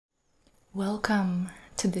Welcome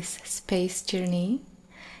to this space journey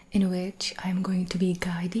in which I'm going to be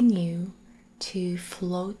guiding you to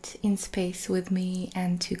float in space with me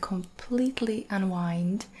and to completely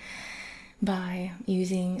unwind by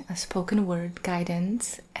using a spoken word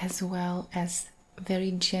guidance as well as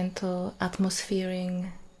very gentle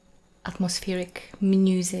atmospheric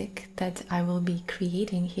music that I will be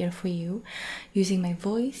creating here for you using my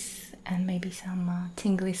voice and maybe some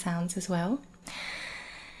tingly sounds as well.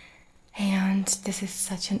 And this is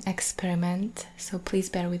such an experiment, so please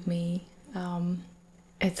bear with me.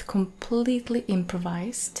 It's completely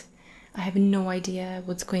improvised. I have no idea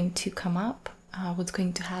what's going to come up, what's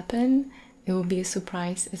going to happen. It will be a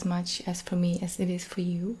surprise as much as for me as it is for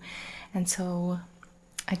you. And so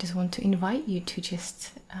I just want to invite you to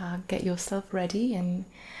just get yourself ready and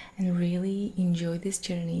really enjoy this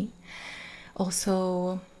journey.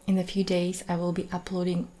 Also, in a few days I will be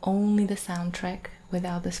uploading only the soundtrack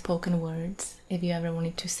without the spoken words. If you ever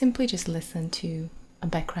wanted to simply just listen to a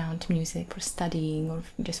background music for studying or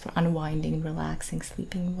just for unwinding, relaxing,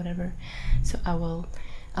 sleeping, whatever. So I will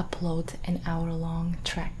upload an hour-long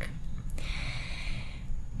track.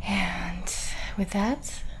 And with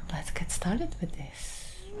that, let's get started with this.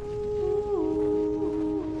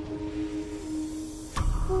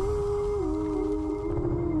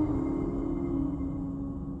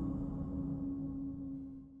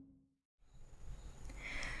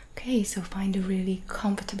 Okay, so find a really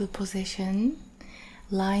comfortable position,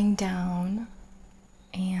 lying down,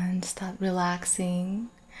 and start relaxing.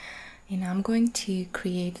 And I'm going to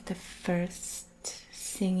create the first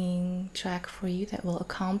singing track for you that will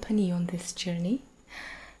accompany you on this journey.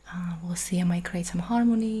 We'll see, I might create some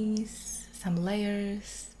harmonies, some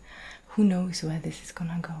layers. Who knows where this is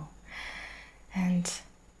gonna go. And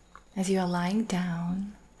as you are lying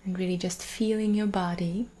down and really just feeling your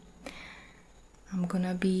body, I'm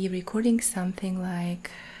gonna be recording something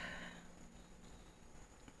like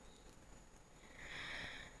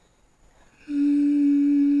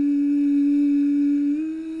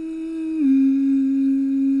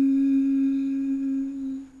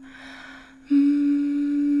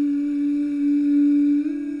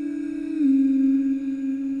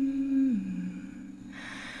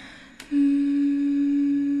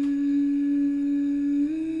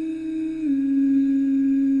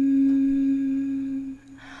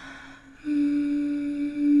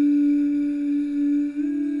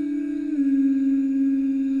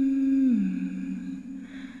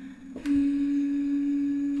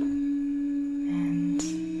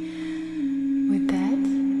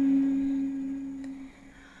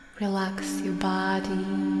relax your body.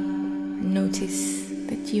 Notice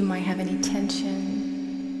that you might have any tension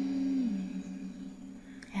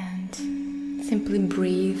and simply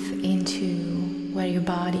breathe into where your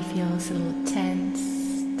body feels a little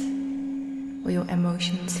tensed or your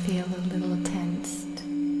emotions feel a little tensed.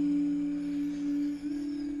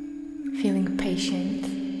 Feeling patient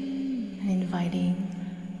and inviting,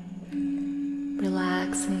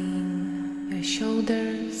 relaxing your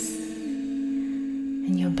shoulders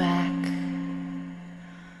and your back,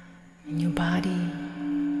 and your body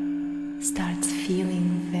starts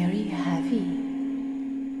feeling very heavy.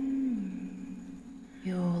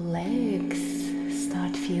 Your legs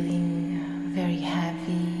start feeling very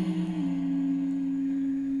heavy.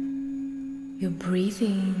 Your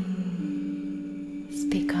breathing is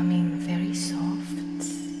becoming very soft.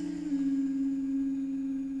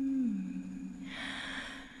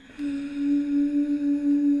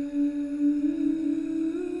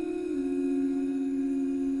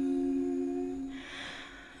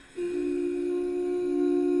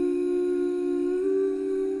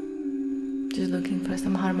 Just looking for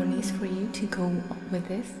some harmonies for you to go with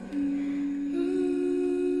this.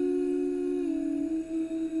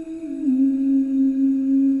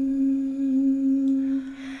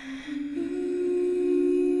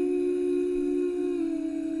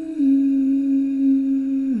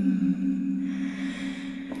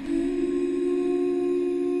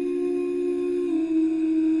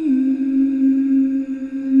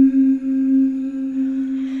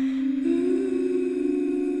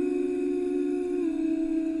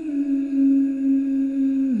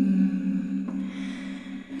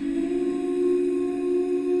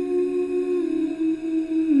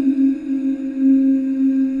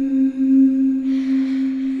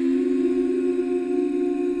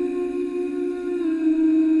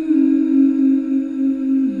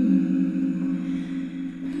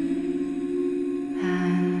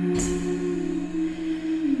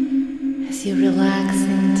 You're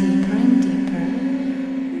relaxing deeper and deeper.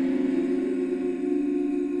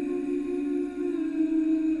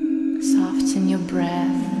 Soften your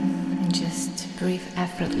breath and just breathe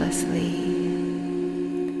effortlessly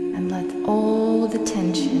and let all the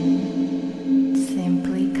tension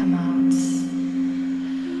simply come out.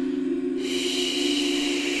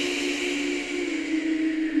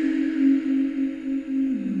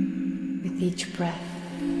 With each breath,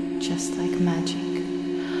 just like magic.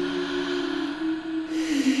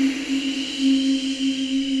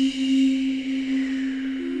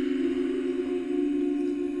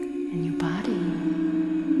 And your body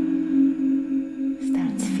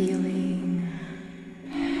starts feeling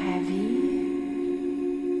heavy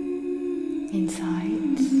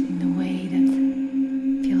inside in a way that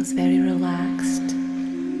feels very relaxed,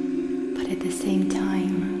 but at the same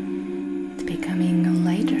time it's becoming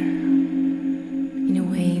lighter in a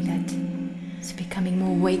way that it's becoming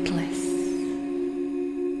more weightless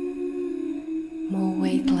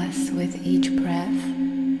with each breath.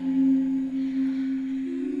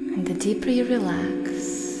 And the deeper you relax,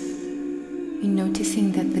 you're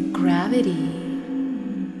noticing that the gravity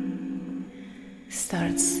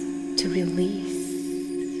starts to release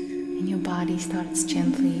and your body starts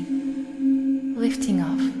gently lifting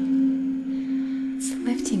off. It's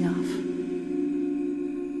lifting off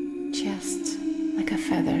just like a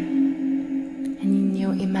feather. And in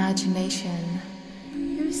your imagination,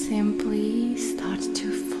 you simply start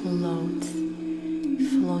to float,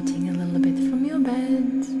 floating a little bit from your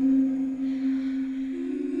bed.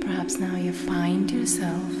 Perhaps now you find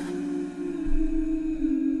yourself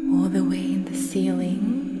all the way in the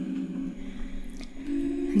ceiling,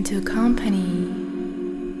 and to accompany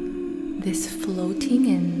this floating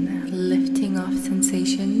and lifting off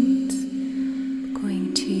sensations, I'm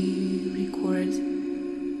going to record,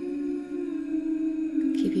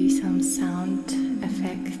 give you some sound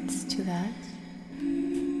effects to that.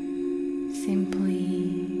 Simply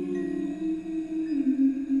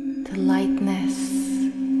the lightness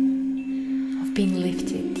of being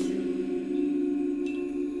lifted,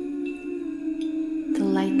 the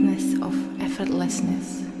lightness of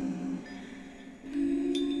effortlessness.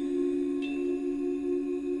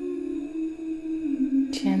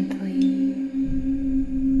 Gently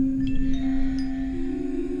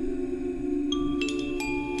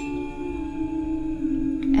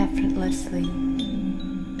effortlessly.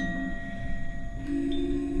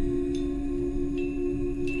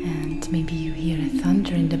 And maybe you hear a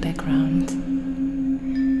thunder in the background,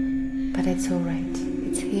 but it's alright.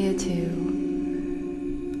 It's here to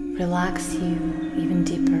relax you even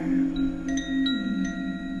deeper.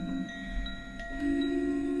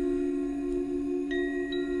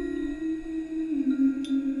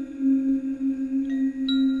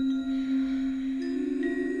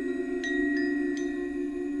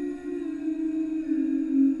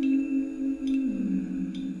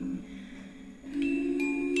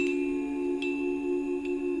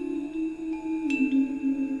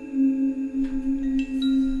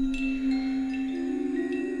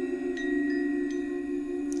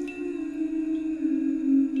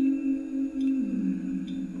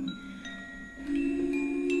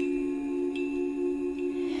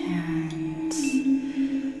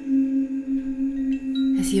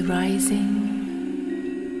 You're rising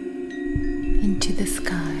into the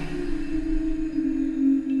sky,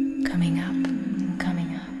 coming up and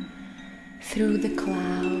coming up through the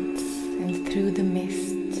clouds and through the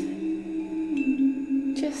mist.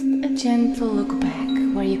 Just a gentle look back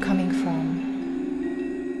where you're coming from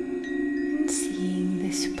and seeing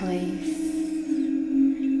this place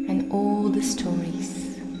and all the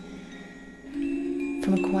stories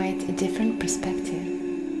from quite a different perspective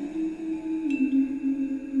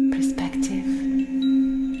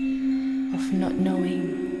of not knowing,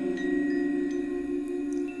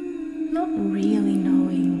 not really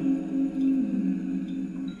knowing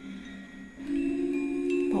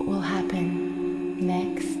what will happen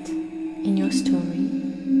next in your story,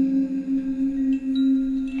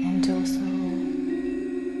 and also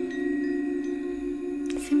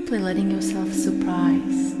simply letting yourself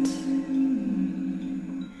surprised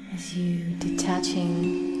as you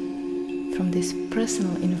detaching from this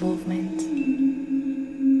personal involvement,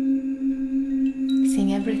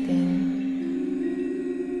 seeing everything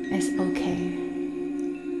as okay.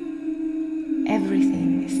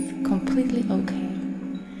 Everything is completely okay.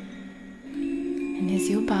 And as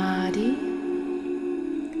your body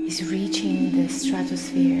is reaching the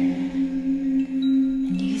stratosphere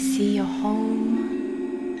and you see your home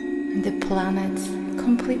and the planet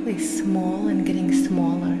completely small and getting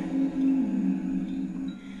smaller,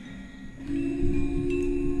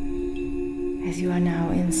 as you are now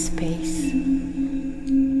in space,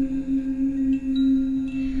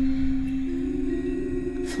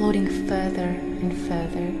 floating further and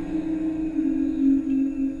further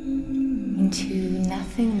into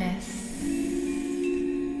nothingness,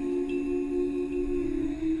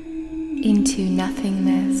 into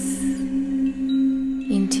nothingness,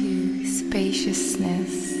 into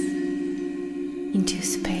spaciousness, into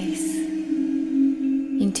space,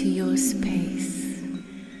 into your space,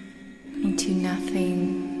 into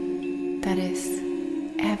nothing that is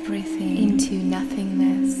everything, into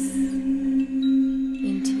nothingness,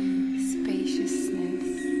 into spaciousness,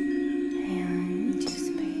 and into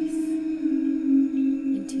space,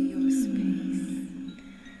 into your space.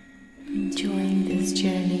 Enjoying this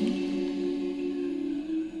journey,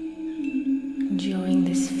 enjoying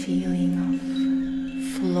this feeling of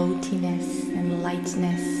floatiness and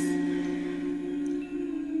lightness,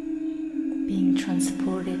 being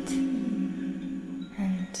transported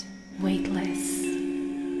and weightless,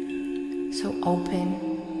 so open.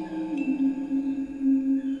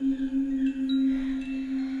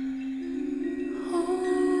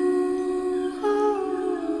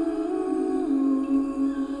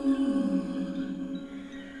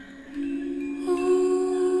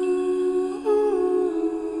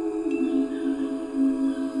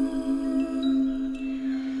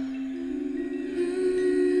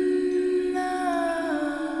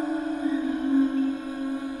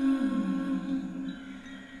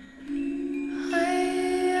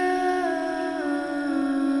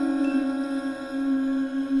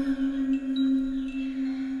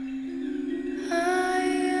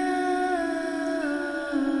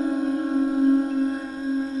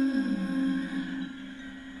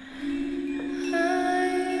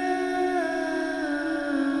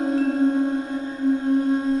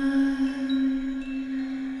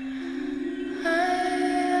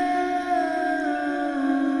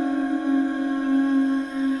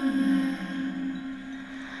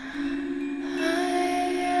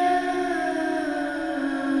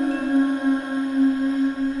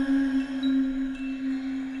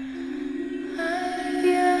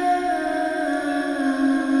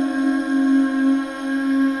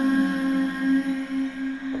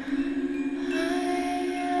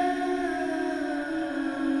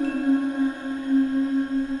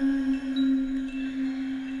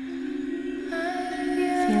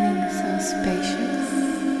 Spacious,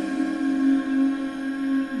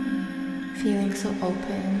 feeling so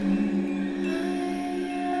open,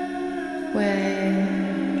 where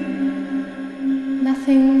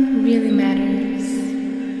nothing really matters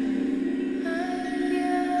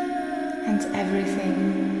and everything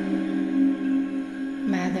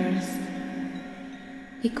matters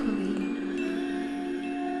equally,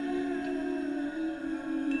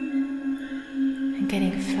 and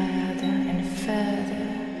getting further and further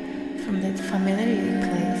from that familiar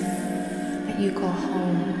place that you call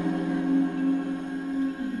home,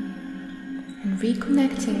 and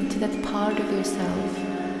reconnecting to that part of yourself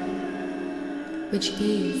which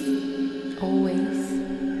is always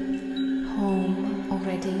home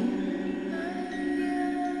already,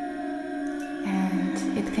 and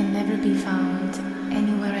it can never be found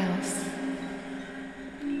anywhere else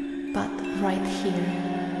but right here,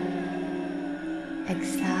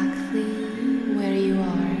 exactly where you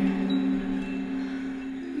are.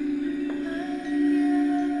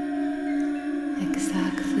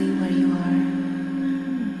 Exactly where you are.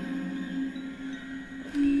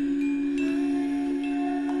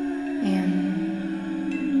 And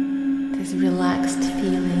this relaxed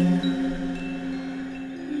feeling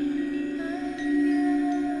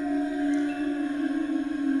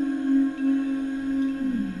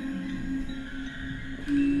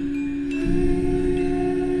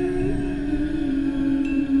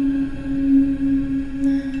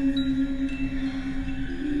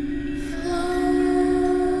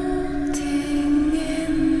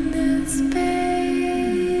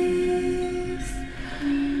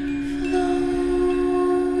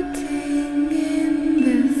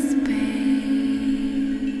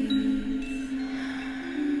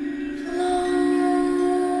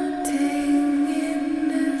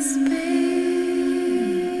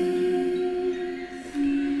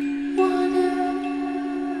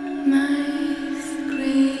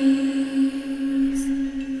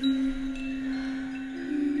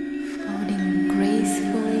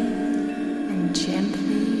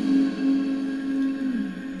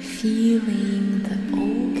feeling the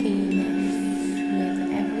okayness with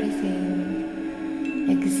everything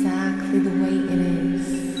exactly the way it is.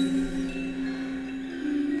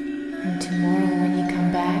 And tomorrow when you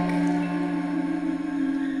come back,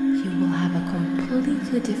 you will have a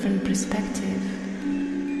completely different perspective,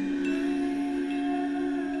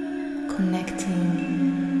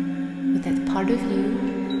 connecting with that part of you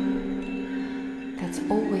that's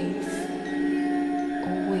always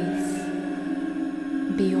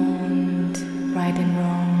right and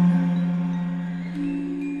wrong,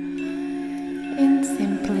 and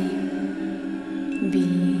simply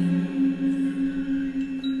being,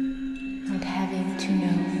 not having to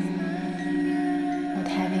know, not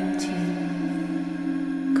having to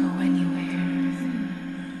go anywhere,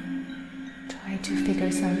 try to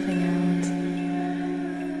figure something out,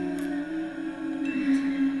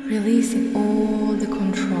 releasing all the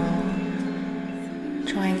control,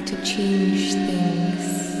 trying to change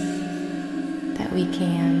things that we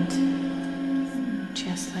can't,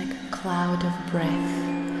 just like a cloud of breath.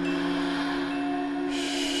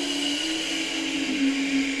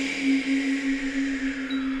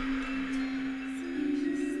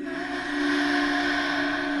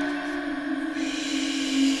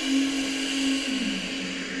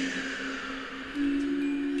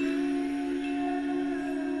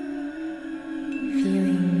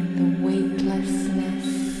 Feeling the weightlessness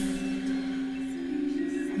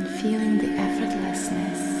and feeling the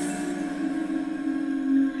effortlessness.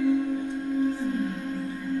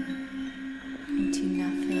 Into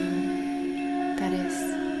nothing, that is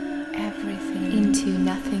everything. Into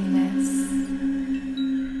nothingness,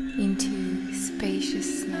 into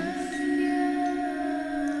spaciousness.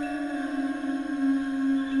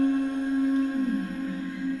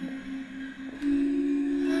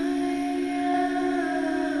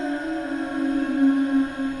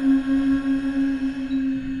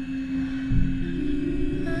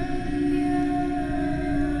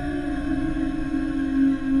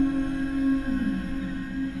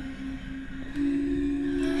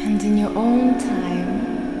 And in your own time,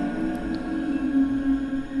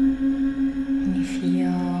 when you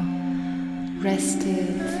feel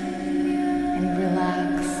rested and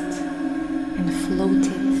relaxed and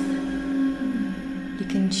floated, you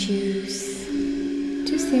can choose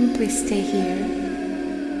to simply stay here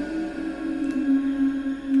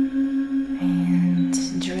and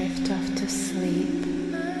drift off to sleep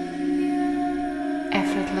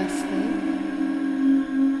effortlessly.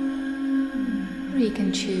 You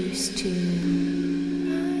can choose to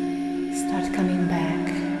start coming back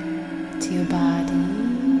to your body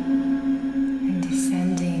and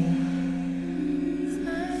descending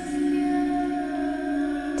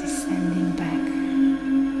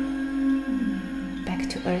back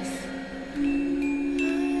to earth,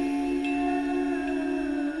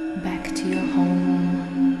 back to your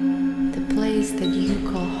home, the place that you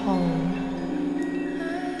call home.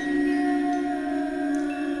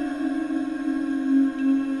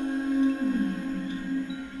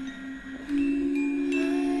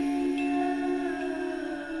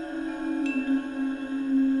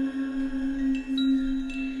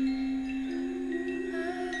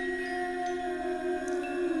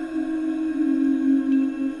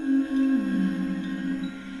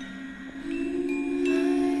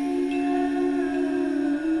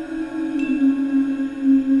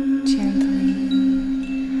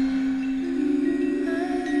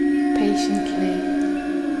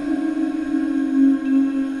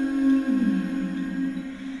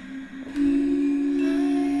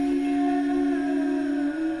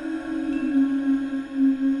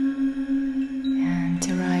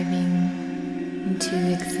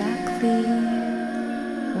 Exactly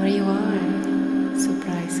where you are.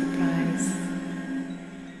 Surprise, surprise.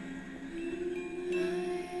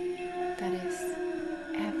 That is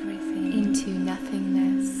everything. Into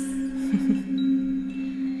nothingness.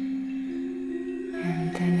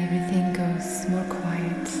 And then everything goes more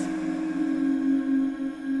quiet.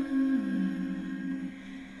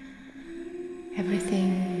 Everything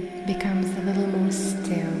becomes a little more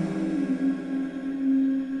still.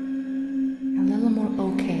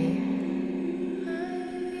 Okay,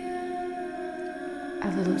 a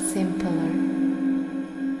little simpler.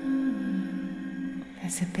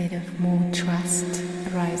 There's a bit of more trust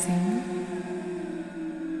arising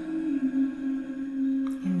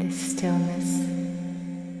in this stillness.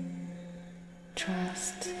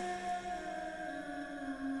 Trust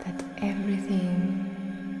that everything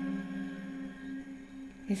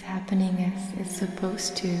is happening as it's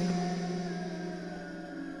supposed to.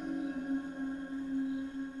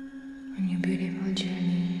 On your beautiful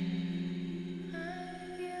journey.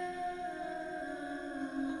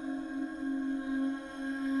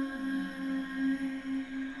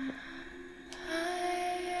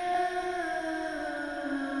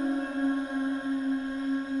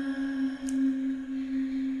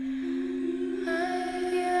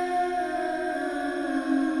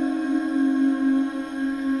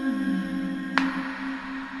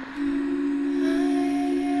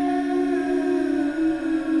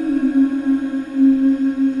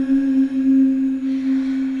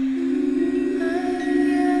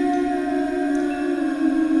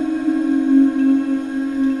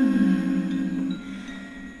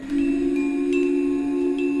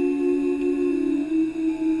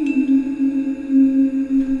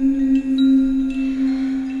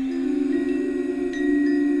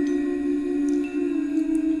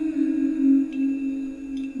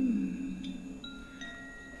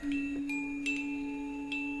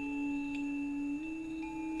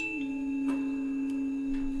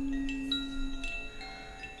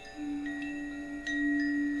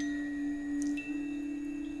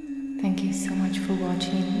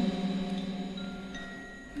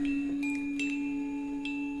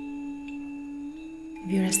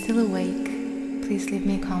 If you are still awake, please leave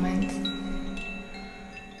me a comment.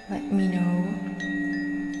 Let me know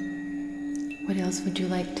what else would you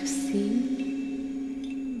like to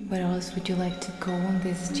see? Where else would you like to go on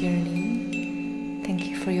this journey? Thank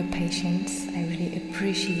you for your patience. I really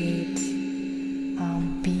appreciate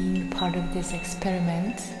being part of this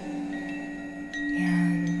experiment.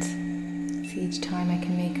 And see, each time I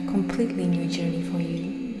can make a completely new journey for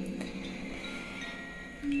you.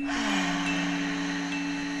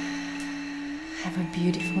 Have a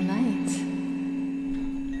beautiful night.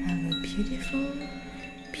 Have a beautiful,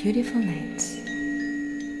 beautiful night.